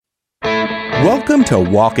Welcome to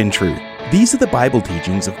Walk in Truth. These are the Bible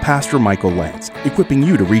teachings of Pastor Michael Lentz, equipping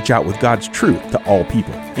you to reach out with God's truth to all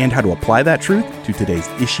people and how to apply that truth to today's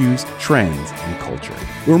issues, trends, and culture.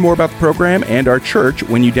 Learn more about the program and our church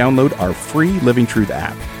when you download our free Living Truth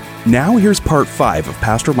app. Now here's part 5 of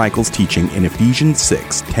Pastor Michael's teaching in Ephesians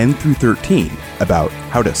 6, 10 through 13 about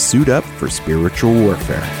how to suit up for spiritual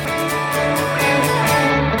warfare.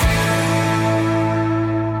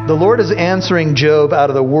 The Lord is answering Job out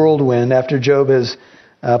of the whirlwind after Job has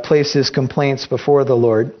placed his complaints before the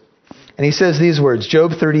Lord. And he says these words,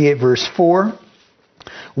 Job 38 verse 4,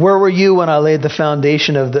 "Where were you when I laid the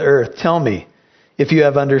foundation of the earth? Tell me, if you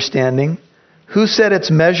have understanding. Who set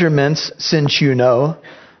its measurements, since you know?"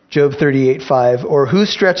 Job 38 5, "Or who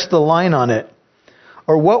stretched the line on it?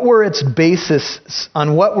 Or on what were its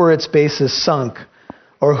bases sunk?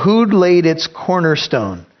 Or who laid its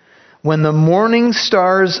cornerstone? When the morning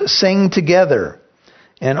stars sang together,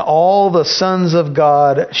 and all the sons of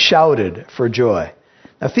God shouted for joy."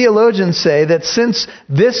 Now, theologians say that since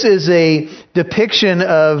this is a depiction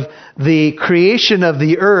of the creation of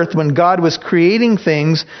the earth, when God was creating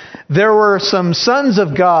things, there were some sons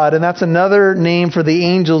of God, and that's another name for the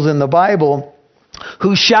angels in the Bible,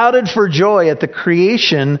 who shouted for joy at the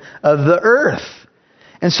creation of the earth.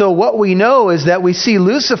 And so what we know is that we see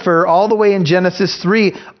Lucifer all the way in Genesis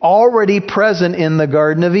 3 already present in the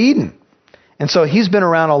Garden of Eden. And so he's been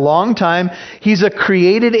around a long time. He's a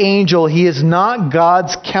created angel. He is not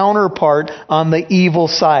God's counterpart on the evil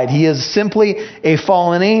side. He is simply a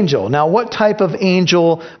fallen angel. Now, what type of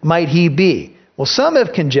angel might he be? Well, some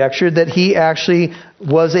have conjectured that he actually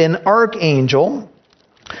was an archangel.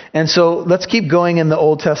 And so let's keep going in the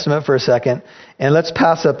Old Testament for a second. And let's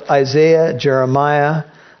pass up Isaiah, Jeremiah,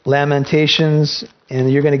 Lamentations, and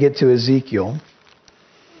you're going to get to Ezekiel.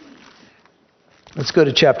 Let's go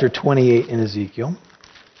to chapter 28 in Ezekiel.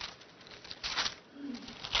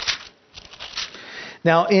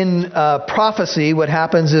 Now, in prophecy, what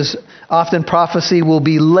happens is often prophecy will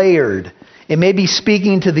be layered. It may be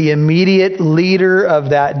speaking to the immediate leader of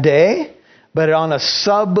that day, but on a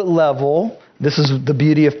sub-level, this is the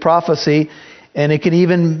beauty of prophecy, and it can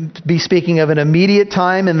even be speaking of an immediate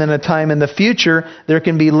time and then a time in the future. There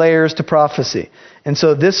can be layers to prophecy. And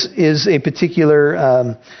so this is a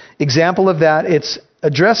particular example of that. It's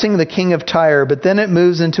addressing the king of Tyre, but then it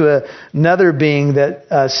moves into another being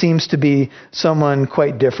that seems to be someone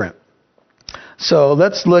quite different. So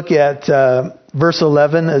let's look at verse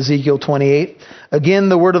 11, Ezekiel 28. "Again,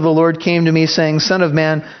 the word of the Lord came to me, saying, Son of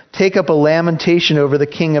man, take up a lamentation over the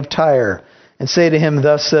king of Tyre, and say to him,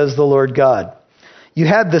 Thus says the Lord God, you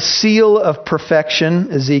had the seal of perfection,"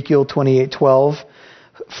 Ezekiel 28:12,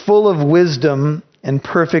 "full of wisdom and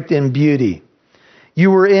perfect in beauty.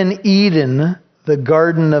 You were in Eden, the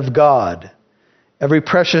garden of God. Every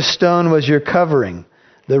precious stone was your covering,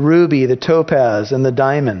 the ruby, the topaz, and the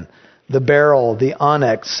diamond, the beryl, the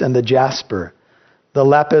onyx, and the jasper, the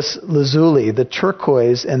lapis lazuli, the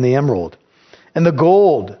turquoise, and the emerald, and the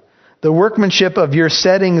gold. The workmanship of your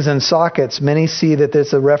settings and sockets," many see that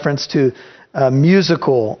there's a reference to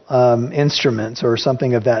musical instruments or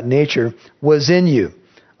something of that nature, "was in you.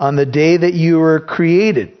 On the day that you were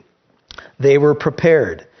created, they were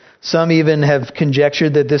prepared." Some even have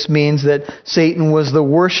conjectured that this means that Satan was the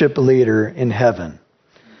worship leader in heaven.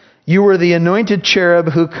 "You were the anointed cherub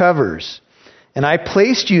who covers, and I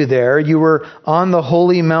placed you there. You were on the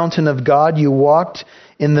holy mountain of God. You walked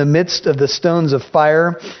in the midst of the stones of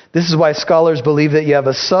fire." This is why scholars believe that you have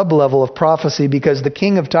a sub-level of prophecy, because the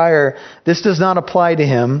king of Tyre, this does not apply to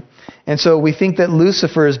him. And so we think that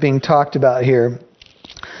Lucifer is being talked about here.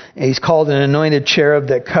 He's called an anointed cherub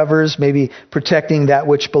that covers, maybe protecting that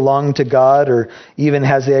which belonged to God, or even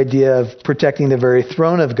has the idea of protecting the very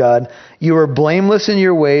throne of God. "You were blameless in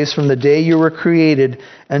your ways from the day you were created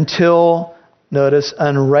until," notice,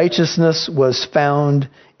 "unrighteousness was found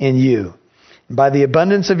in you. By the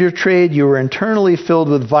abundance of your trade, you were internally filled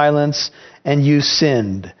with violence, and you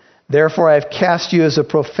sinned. Therefore, I have cast you as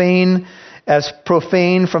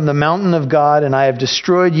profane from the mountain of God, and I have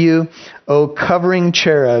destroyed you, O covering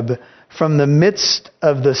cherub, from the midst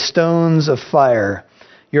of the stones of fire.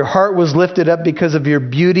 Your heart was lifted up because of your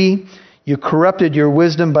beauty. You corrupted your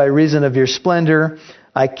wisdom by reason of your splendor.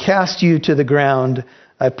 I cast you to the ground.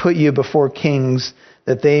 I put you before kings,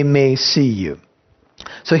 that they may see you."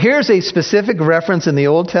 So here's a specific reference in the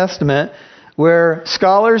Old Testament where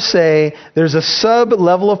scholars say there's a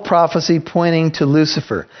sub-level of prophecy pointing to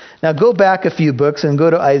Lucifer. Now go back a few books and go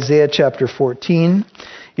to Isaiah chapter 14.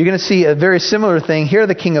 You're going to see a very similar thing. Here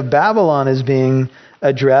the king of Babylon is being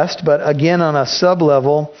addressed, but again on a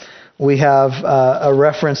sub-level we have a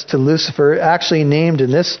reference to Lucifer, actually named in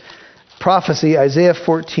this prophecy, Isaiah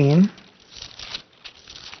 14.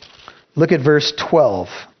 Look at verse 12.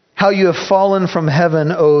 How you have fallen from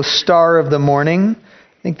heaven, O star of the morning.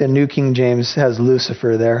 I think the New King James has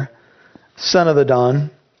Lucifer there. Son of the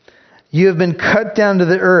dawn. You have been cut down to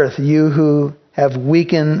the earth, you who have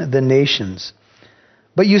weakened the nations.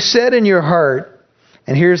 But you said in your heart,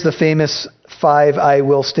 and here's the famous 5 I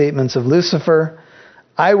will statements of Lucifer,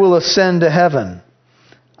 I will ascend to heaven.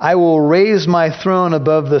 I will raise my throne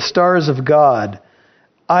above the stars of God.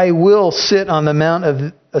 I will sit on the mount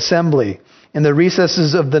of assembly in the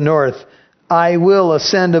recesses of the north. I will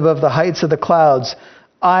ascend above the heights of the clouds.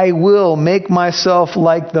 I will make myself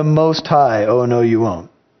like the Most High. Oh, no, you won't.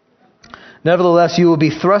 Nevertheless, you will be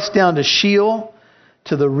thrust down to Sheol,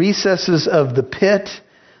 to the recesses of the pit.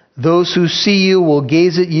 Those who see you will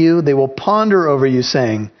gaze at you. They will ponder over you,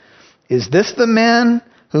 saying, is this the man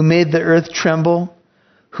who made the earth tremble,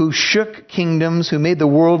 who shook kingdoms, who made the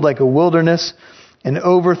world like a wilderness and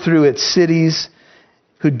overthrew its cities,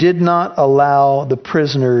 who did not allow the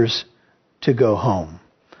prisoners to go home?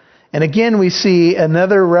 And again, we see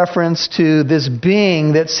another reference to this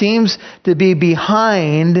being that seems to be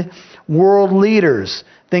behind world leaders.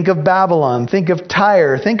 Think of Babylon. Think of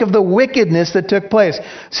Tyre. Think of the wickedness that took place.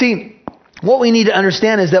 See, what we need to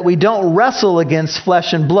understand is that we don't wrestle against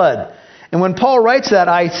flesh and blood. And when Paul writes that,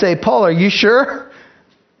 I say, Paul, are you sure?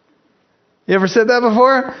 You ever said that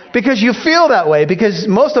before? Because you feel that way. Because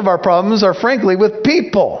most of our problems are, frankly, with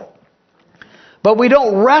people. But we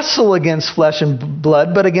don't wrestle against flesh and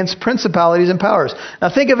blood, but against principalities and powers. Now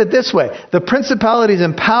think of it this way. The principalities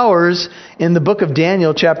and powers in the book of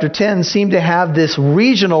Daniel, chapter 10, seem to have this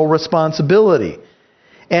regional responsibility.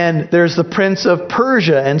 And there's the prince of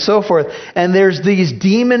Persia and so forth. And there's these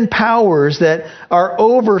demon powers that are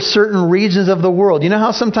over certain regions of the world. You know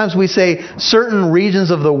how sometimes we say certain regions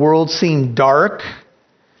of the world seem dark?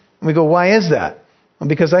 And we go, why is that?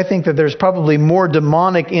 Because I think that there's probably more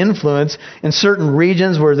demonic influence in certain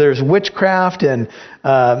regions where there's witchcraft and,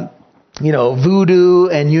 voodoo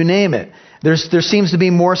and you name it. There seems to be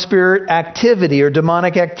more spirit activity or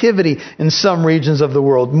demonic activity in some regions of the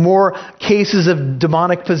world. More cases of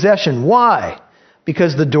demonic possession. Why?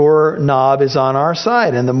 Because the doorknob is on our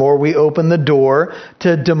side. And the more we open the door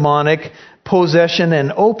to demonic possession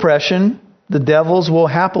and oppression, the devils will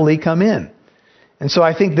happily come in. And so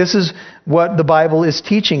I think this is what the Bible is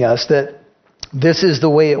teaching us, that this is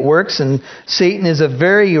the way it works. And Satan is a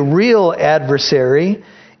very real adversary,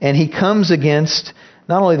 and he comes against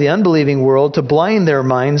not only the unbelieving world to blind their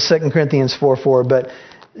minds, 2 Corinthians 4:4, but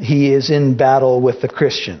he is in battle with the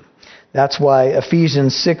Christian. That's why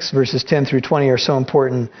Ephesians 6 verses 10 through 20 are so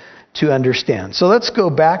important to understand. So let's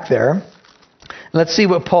go back there. Let's see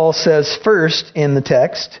what Paul says first in the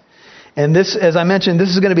text. And this, as I mentioned, this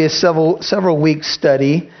is going to be a several week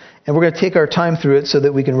study, and we're going to take our time through it so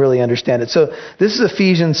that we can really understand it. So this is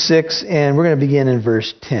Ephesians 6, and we're going to begin in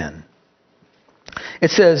verse 10.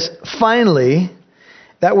 It says, finally,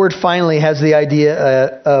 that word finally has the idea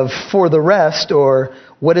of for the rest, or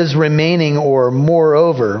what is remaining, or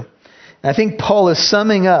moreover. And I think Paul is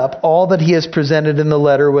summing up all that he has presented in the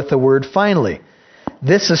letter with the word finally.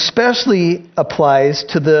 This especially applies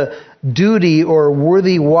to the duty or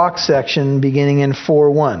worthy walk section beginning in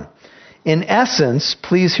 4:1. In essence,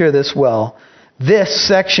 please hear this well, this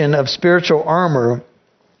section of spiritual armor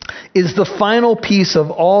is the final piece of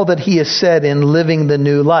all that he has said in living the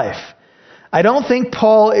new life. I don't think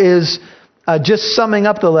Paul is just summing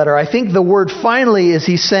up the letter. I think the word finally is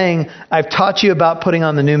he's saying, I've taught you about putting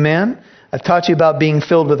on the new man. I've taught you about being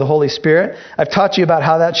filled with the Holy Spirit. I've taught you about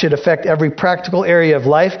how that should affect every practical area of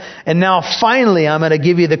life. And now finally, I'm going to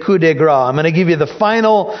give you the coup de grace. I'm going to give you the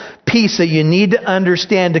final piece that you need to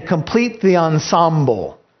understand to complete the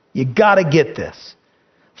ensemble. You got to get this.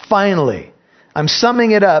 Finally. I'm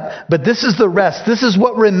summing it up, but this is the rest. This is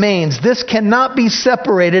what remains. This cannot be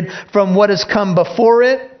separated from what has come before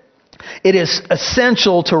it. It is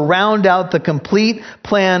essential to round out the complete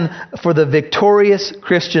plan for the victorious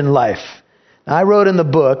Christian life. I wrote in the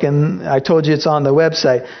book, and I told you it's on the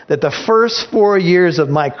website, that the first 4 years of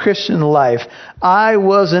my Christian life, I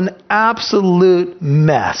was an absolute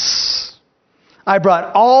mess. I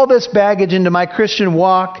brought all this baggage into my Christian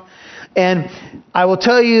walk, and I will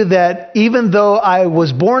tell you that even though I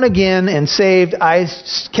was born again and saved, I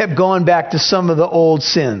kept going back to some of the old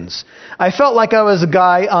sins. I felt like I was a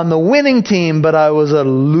guy on the winning team, but I was a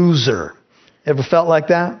loser. Ever felt like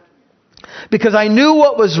that? Because I knew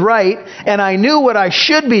what was right, and I knew what I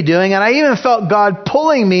should be doing, and I even felt God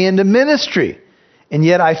pulling me into ministry. And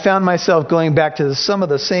yet I found myself going back to some of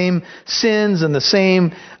the same sins and the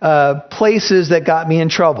same places that got me in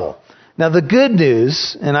trouble. Now the good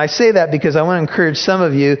news, and I say that because I want to encourage some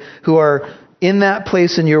of you who are in that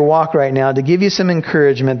place in your walk right now, to give you some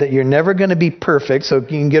encouragement that you're never going to be perfect, so you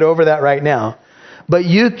can get over that right now. But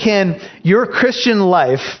your Christian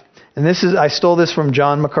life, and I stole this from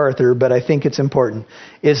John MacArthur, but I think it's important,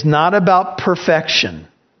 is not about perfection.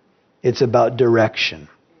 It's about direction.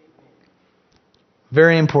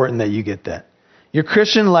 Very important that you get that. Your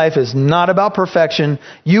Christian life is not about perfection.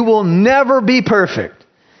 You will never be perfect.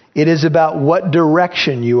 It is about what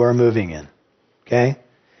direction you are moving in. Okay?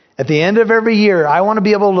 At the end of every year, I want to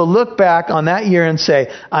be able to look back on that year and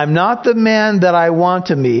say, I'm not the man that I want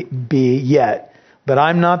to be yet, but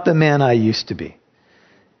I'm not the man I used to be.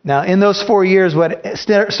 Now, in those 4 years, what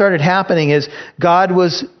started happening is God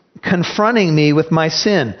was confronting me with my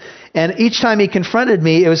sin. And each time he confronted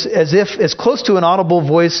me, it was as close to an audible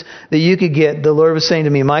voice that you could get. The Lord was saying to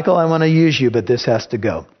me, Michael, I want to use you, but this has to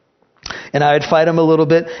go. And I would fight him a little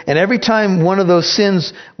bit. And every time one of those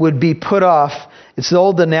sins would be put off, it's the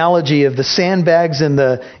old analogy of the sandbags in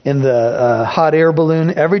the hot air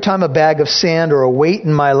balloon. Every time a bag of sand or a weight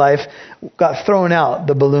in my life got thrown out,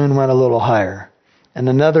 the balloon went a little higher. And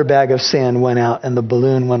another bag of sand went out, and the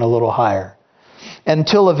balloon went a little higher.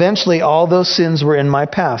 Until eventually all those sins were in my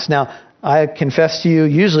past. Now, I confess to you,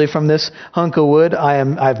 usually from this hunk of wood,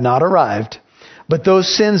 I've not arrived. But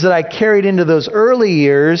those sins that I carried into those early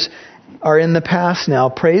years are in the past now.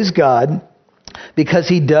 Praise God, because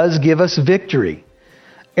he does give us victory.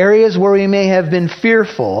 Areas where we may have been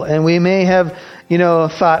fearful and we may have,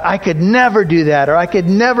 thought, I could never do that or I could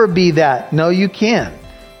never be that. No, you can,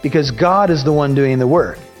 because God is the one doing the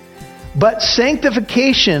work. But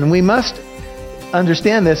sanctification, we must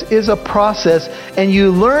understand this, is a process, and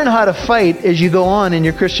you learn how to fight as you go on in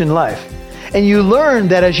your Christian life. And you learn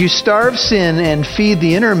that as you starve sin and feed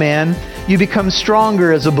the inner man, you become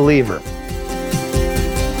stronger as a believer.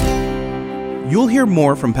 You'll hear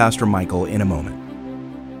more from Pastor Michael in a moment.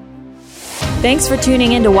 Thanks for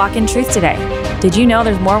tuning in to Walk in Truth today. Did you know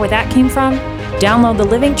there's more where that came from? Download the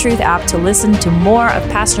Living Truth app to listen to more of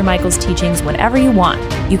Pastor Michael's teachings whenever you want.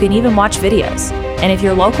 You can even watch videos. And if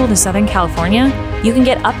you're local to Southern California, you can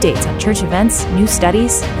get updates on church events, new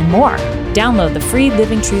studies, and more. Download the free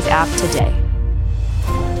Living Truth app today.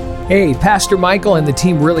 Hey, Pastor Michael and the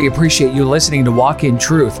team really appreciate you listening to Walk in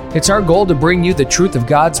Truth. It's our goal to bring you the truth of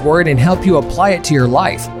God's Word and help you apply it to your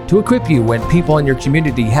life, to equip you when people in your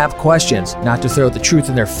community have questions, not to throw the truth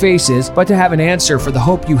in their faces, but to have an answer for the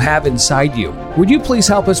hope you have inside you. Would you please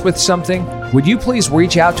help us with something? Would you please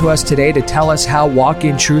reach out to us today to tell us how Walk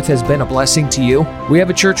in Truth has been a blessing to you? We have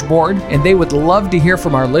a church board, and they would love to hear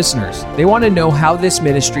from our listeners. They want to know how this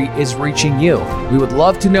ministry is reaching you. We would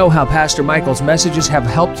love to know how Pastor Michael's messages have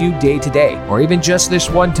helped you day to day, or even just this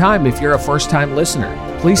one time if you're a first-time listener.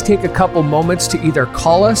 Please take a couple moments to either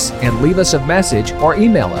call us and leave us a message or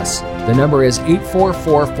email us. The number is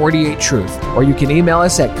 844-48-TRUTH, or you can email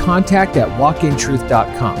us at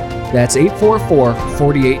contact@walkintruth.com. That's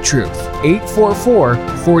 844-48-TRUTH,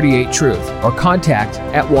 844-48-TRUTH, or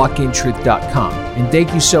contact@walkintruth.com. And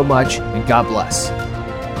thank you so much, and God bless.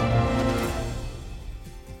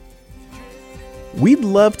 We'd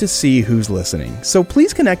love to see who's listening, so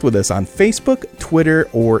please connect with us on Facebook, Twitter,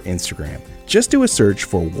 or Instagram. Just do a search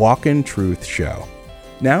for Walk in Truth Show.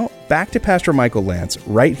 Now, back to Pastor Michael Lance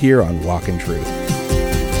right here on Walk in Truth.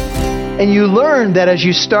 And you learn that as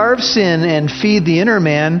you starve sin and feed the inner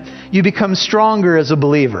man, you become stronger as a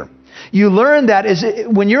believer. You learn that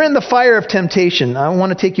when you're in the fire of temptation. I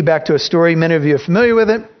want to take you back to a story. Many of you are familiar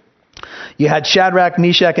with it. You had Shadrach,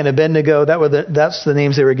 Meshach, and Abednego. That's the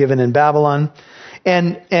names they were given in Babylon.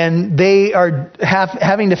 And they are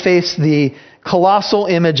having to face the colossal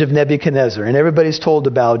image of Nebuchadnezzar, and everybody's told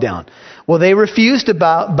to bow down. Well, they refused to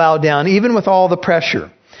bow down, even with all the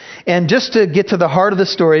pressure. And just to get to the heart of the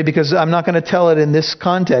story, because I'm not going to tell it in this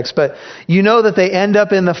context, but you know that they end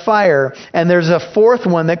up in the fire, and there's a fourth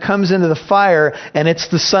one that comes into the fire, and it's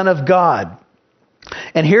the Son of God.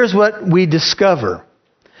 And here's what we discover.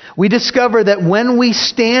 We discover that when we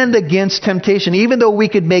stand against temptation, even though we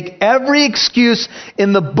could make every excuse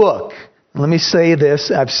in the book, let me say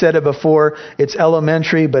this, I've said it before, it's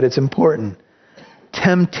elementary, but it's important.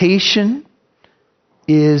 Temptation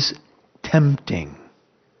is tempting.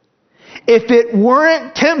 If it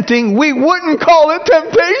weren't tempting, we wouldn't call it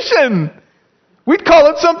temptation. We'd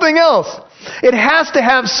call it something else. It has to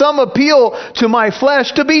have some appeal to my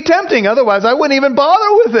flesh to be tempting. Otherwise, I wouldn't even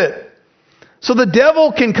bother with it. So the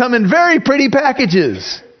devil can come in very pretty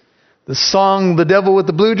packages. The song, The Devil with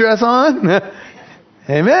the Blue Dress On.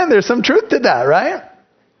 Amen. There's some truth to that, right?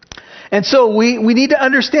 And so we need to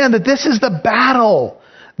understand that this is the battle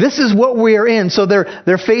This is what we are in. So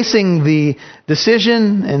they're facing the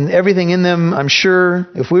decision and everything in them. I'm sure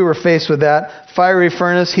if we were faced with that, fiery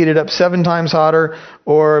furnace heated up 7 times hotter,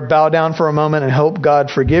 or bow down for a moment and hope God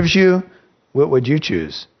forgives you, what would you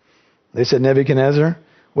choose? They said, Nebuchadnezzar,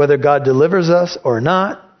 whether God delivers us or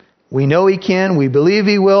not, we know he can, we believe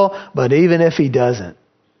he will, but even if he doesn't,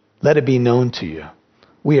 let it be known to you,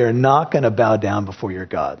 we are not going to bow down before your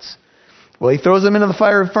gods. Well, he throws them into the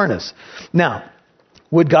fiery furnace. Now,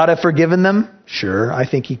 would God have forgiven them? Sure, I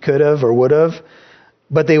think he could have or would have.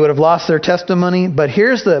 But they would have lost their testimony. But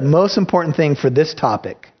here's the most important thing for this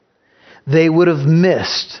topic. They would have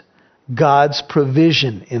missed God's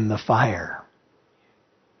provision in the fire.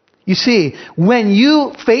 You see, when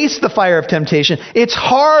you face the fire of temptation, it's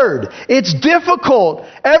hard. It's difficult.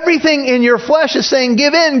 Everything in your flesh is saying,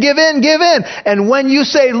 give in, give in, give in. And when you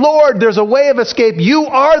say, Lord, there's a way of escape. You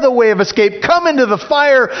are the way of escape. Come into the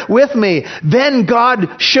fire with me. Then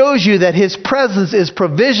God shows you that his presence is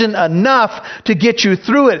provision enough to get you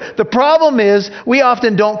through it. The problem is we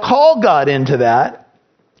often don't call God into that.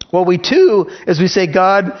 What we do is we say,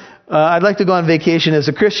 God, I'd like to go on vacation as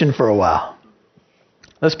a Christian for a while.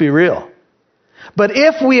 Let's be real. But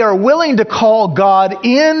if we are willing to call God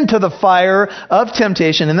into the fire of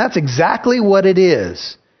temptation, and that's exactly what it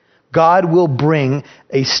is, God will bring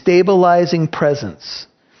a stabilizing presence.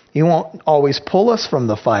 He won't always pull us from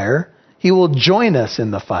the fire. He will join us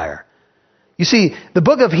in the fire. You see, the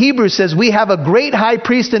book of Hebrews says we have a great high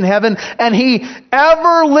priest in heaven, and he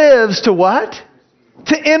ever lives to what?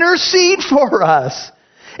 To intercede for us.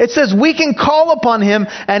 It says we can call upon him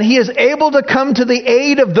and he is able to come to the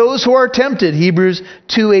aid of those who are tempted. Hebrews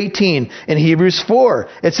 2:18. In Hebrews 4,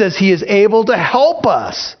 it says he is able to help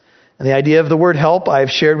us. And the idea of the word help, I've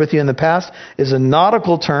shared with you in the past, is a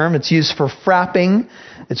nautical term. It's used for frapping.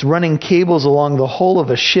 It's running cables along the hull of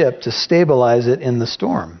a ship to stabilize it in the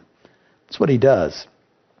storm. That's what he does.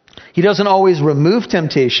 He doesn't always remove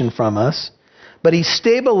temptation from us, but he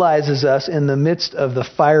stabilizes us in the midst of the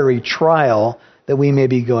fiery trial that we may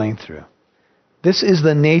be going through. This is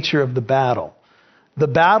the nature of the battle. The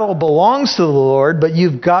battle belongs to the Lord, but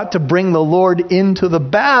you've got to bring the Lord into the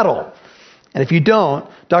battle. And if you don't,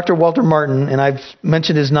 Dr. Walter Martin, and I've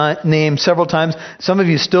mentioned his name several times, some of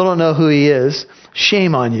you still don't know who he is.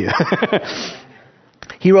 Shame on you.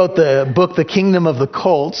 He wrote the book, The Kingdom of the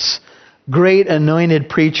Cults. Great anointed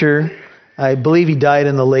preacher. I believe he died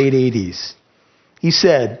in the late 80s. He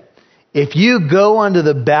said, if you go onto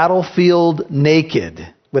the battlefield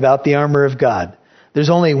naked without the armor of God, there's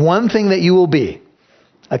only one thing that you will be,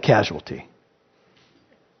 a casualty.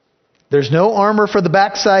 There's no armor for the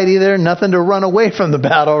backside either, nothing to run away from the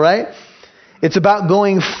battle, right? It's about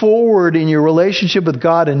going forward in your relationship with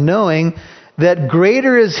God and knowing that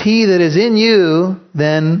greater is he that is in you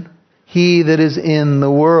than he that is in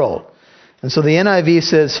the world. And so the NIV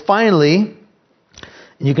says, finally,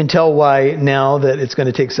 and you can tell why now that it's going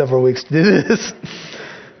to take several weeks to do this.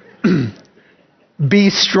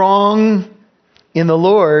 Be strong in the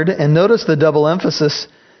Lord, and notice the double emphasis,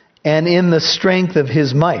 and in the strength of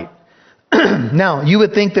his might. Now, you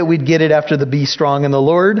would think that we'd get it after the be strong in the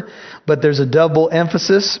Lord, but there's a double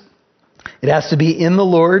emphasis. It has to be in the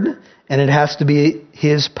Lord, and it has to be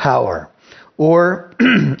his power. Or,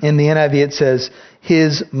 in the NIV it says,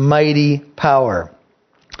 his mighty power.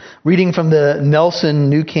 Reading from the Nelson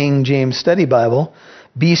New King James Study Bible,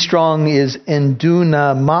 be strong is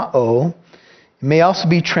endunamao. It may also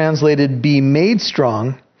be translated be made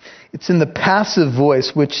strong. It's in the passive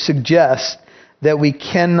voice, which suggests that we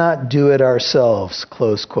cannot do it ourselves,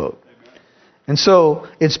 close quote. And so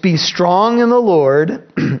it's be strong in the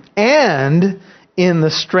Lord and in the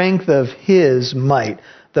strength of his might.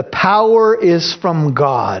 The power is from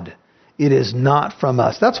God. It is not from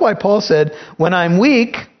us. That's why Paul said, when I'm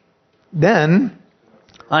weak, then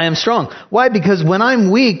I am strong. Why? Because when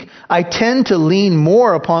I'm weak, I tend to lean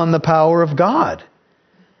more upon the power of God.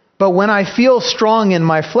 But when I feel strong in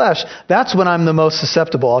my flesh, that's when I'm the most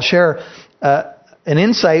susceptible. I'll share an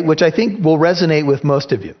insight which I think will resonate with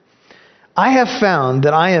most of you. I have found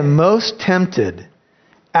that I am most tempted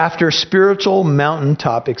after spiritual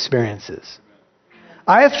mountaintop experiences.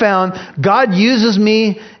 I have found God uses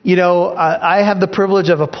me, I have the privilege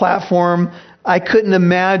of a platform I couldn't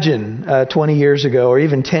imagine 20 years ago or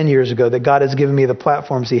even 10 years ago that God has given me the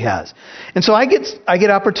platforms he has. And so I get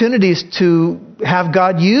opportunities to have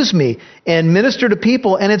God use me and minister to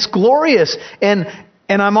people, and it's glorious. And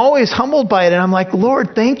I'm always humbled by it, and I'm like,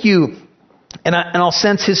 Lord, thank you. And I'll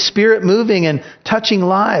sense his spirit moving and touching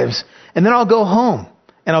lives. And then I'll go home.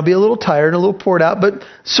 And I'll be a little tired, a little poured out, but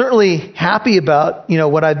certainly happy about,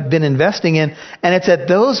 what I've been investing in. And it's at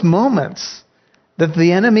those moments that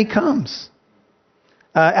the enemy comes.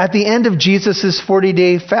 At the end of Jesus'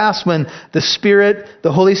 40-day fast, when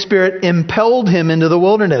the Holy Spirit impelled him into the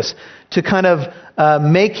wilderness to kind of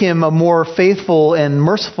make him a more faithful and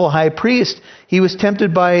merciful high priest, he was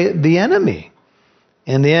tempted by the enemy.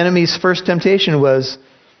 And the enemy's first temptation was,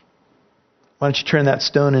 why don't you turn that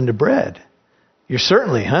stone into bread? You're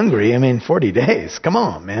certainly hungry. 40 days. Come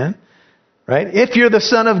on, man. Right? If you're the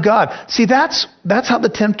Son of God. See, that's how the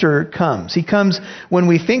tempter comes. He comes when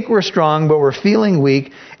we think we're strong, but we're feeling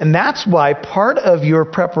weak. And that's why part of your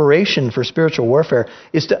preparation for spiritual warfare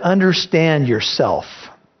is to understand yourself.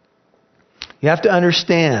 You have to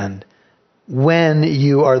understand when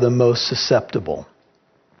you are the most susceptible.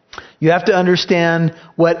 You have to understand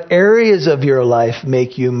what areas of your life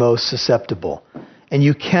make you most susceptible. And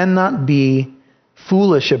you cannot be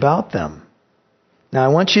foolish about them. Now, I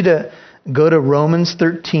want you to go to Romans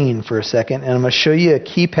 13 for a second, and I'm going to show you a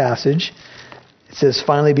key passage. It says,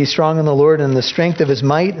 finally be strong in the Lord and the strength of his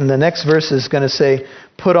might. And the next verse is going to say,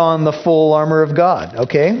 put on the full armor of God.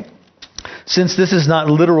 Okay? Since this is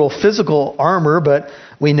not literal physical armor, but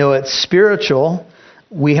we know it's spiritual,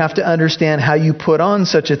 we have to understand how you put on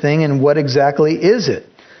such a thing and what exactly is it.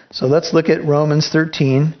 So let's look at Romans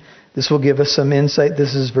 13. This will give us some insight.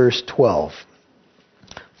 This is verse 12.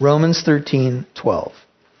 Romans 13:12.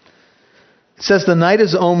 It says, the night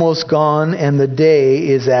is almost gone and the day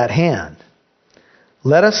is at hand.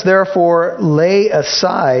 Let us therefore lay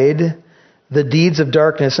aside the deeds of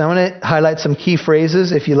darkness. I want to highlight some key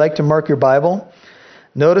phrases. If you like to mark your Bible,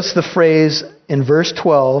 notice the phrase in verse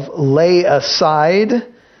 12, lay aside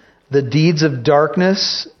the deeds of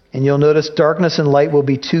darkness. And you'll notice darkness and light will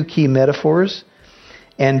be two key metaphors.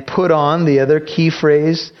 And put on, the other key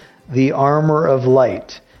phrase, the armor of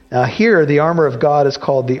light. Now here, the armor of God is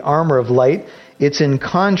called the armor of light. It's in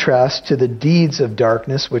contrast to the deeds of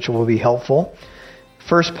darkness, which will be helpful.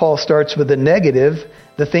 First, Paul starts with the negative,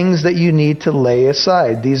 the things that you need to lay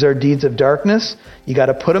aside. These are deeds of darkness. You got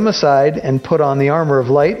to put them aside and put on the armor of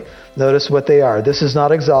light. Notice what they are. This is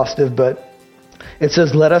not exhaustive, but it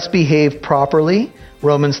says, let us behave properly,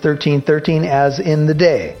 Romans 13:13, as in the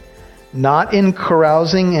day. Not in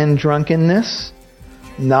carousing and drunkenness,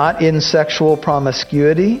 not in sexual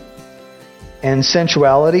promiscuity and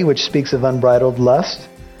sensuality, which speaks of unbridled lust,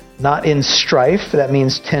 not in strife, that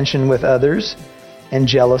means tension with others, and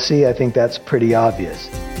jealousy. I think that's pretty obvious.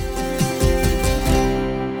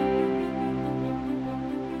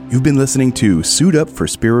 You've been listening to Suit Up for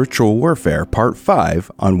Spiritual Warfare, Part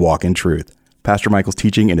 5 on Walk in Truth. Pastor Michael's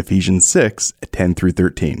teaching in Ephesians 6, 10 through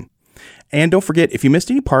 13. And don't forget, if you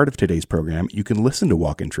missed any part of today's program, you can listen to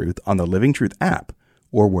Walk in Truth on the Living Truth app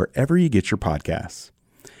or wherever you get your podcasts.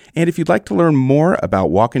 And if you'd like to learn more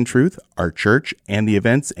about Walk in Truth, our church, and the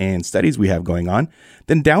events and studies we have going on,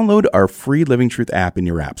 then download our free Living Truth app in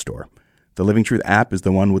your app store. The Living Truth app is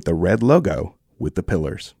the one with the red logo with the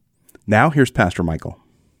pillars. Now, here's Pastor Michael.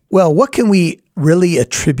 Well, what can we really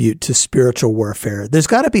attribute to spiritual warfare? There's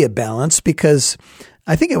got to be a balance, because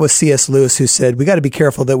I think it was C.S. Lewis who said we got to be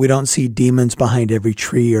careful that we don't see demons behind every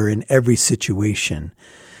tree or in every situation.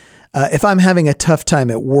 If I'm having a tough time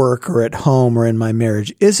at work or at home or in my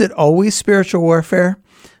marriage, is it always spiritual warfare?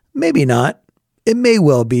 Maybe not. It may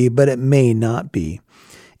well be, but it may not be.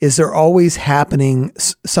 Is there always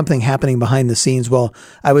something happening behind the scenes? Well,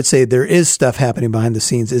 I would say there is stuff happening behind the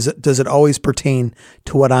scenes. Does it always pertain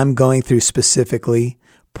to what I'm going through specifically?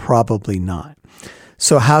 Probably not.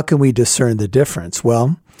 So how can we discern the difference?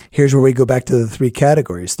 Well, here's where we go back to the three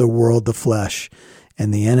categories: the world, the flesh,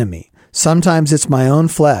 and the enemy. Sometimes it's my own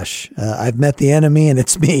flesh. I've met the enemy and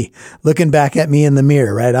it's me looking back at me in the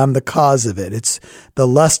mirror, right? I'm the cause of it. It's the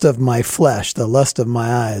lust of my flesh, the lust of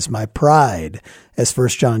my eyes, my pride, as 1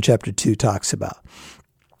 John chapter 2 talks about.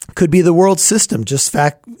 Could be the world system, just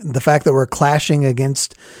the fact that we're clashing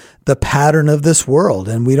against the pattern of this world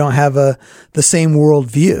and we don't have the same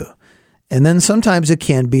worldview. And then sometimes it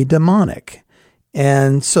can be demonic.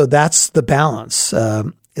 And so that's the balance.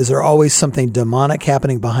 Is there always something demonic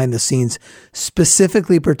happening behind the scenes,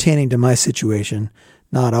 specifically pertaining to my situation?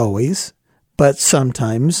 Not always, but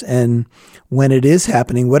sometimes. And when it is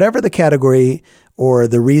happening, whatever the category or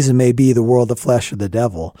the reason may be, the world, the flesh, or the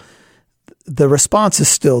devil, the response is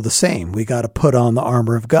still the same. We got to put on the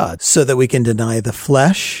armor of God so that we can deny the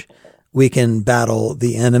flesh, we can battle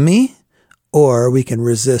the enemy, or we can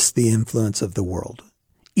resist the influence of the world.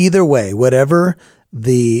 Either way, whatever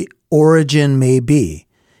the origin may be,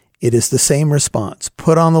 it is the same response.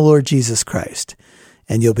 Put on the Lord Jesus Christ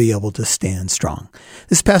and you'll be able to stand strong.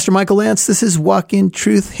 This is Pastor Michael Lance. This is Walk in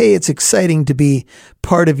Truth. Hey, it's exciting to be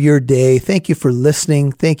part of your day. Thank you for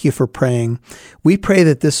listening. Thank you for praying. We pray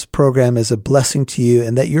that this program is a blessing to you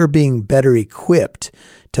and that you're being better equipped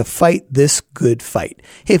to fight this good fight.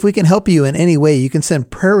 Hey, if we can help you in any way, you can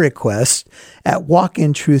send prayer requests at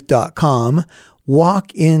walkintruth.com.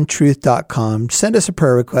 walkintruth.com. Send us a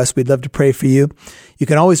prayer request. We'd love to pray for you. You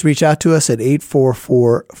can always reach out to us at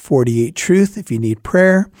 844-48-TRUTH if you need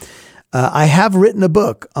prayer. I have written a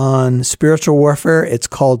book on spiritual warfare. It's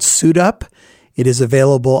called Suit Up. It is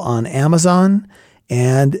available on Amazon,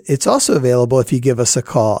 and it's also available if you give us a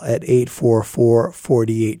call at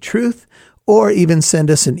 844-48-TRUTH or even send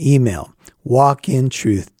us an email,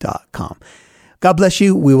 walkintruth.com. God bless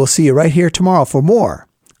you. We will see you right here tomorrow for more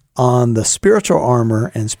on the spiritual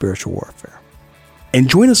armor and spiritual warfare. And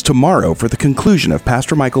join us tomorrow for the conclusion of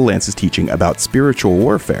Pastor Michael Lance's teaching about spiritual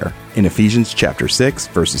warfare in Ephesians chapter 6,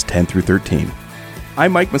 verses 10 through 13.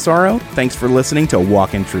 I'm Mike Massaro. Thanks for listening to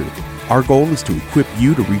Walk in Truth. Our goal is to equip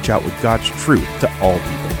you to reach out with God's truth to all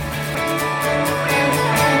people.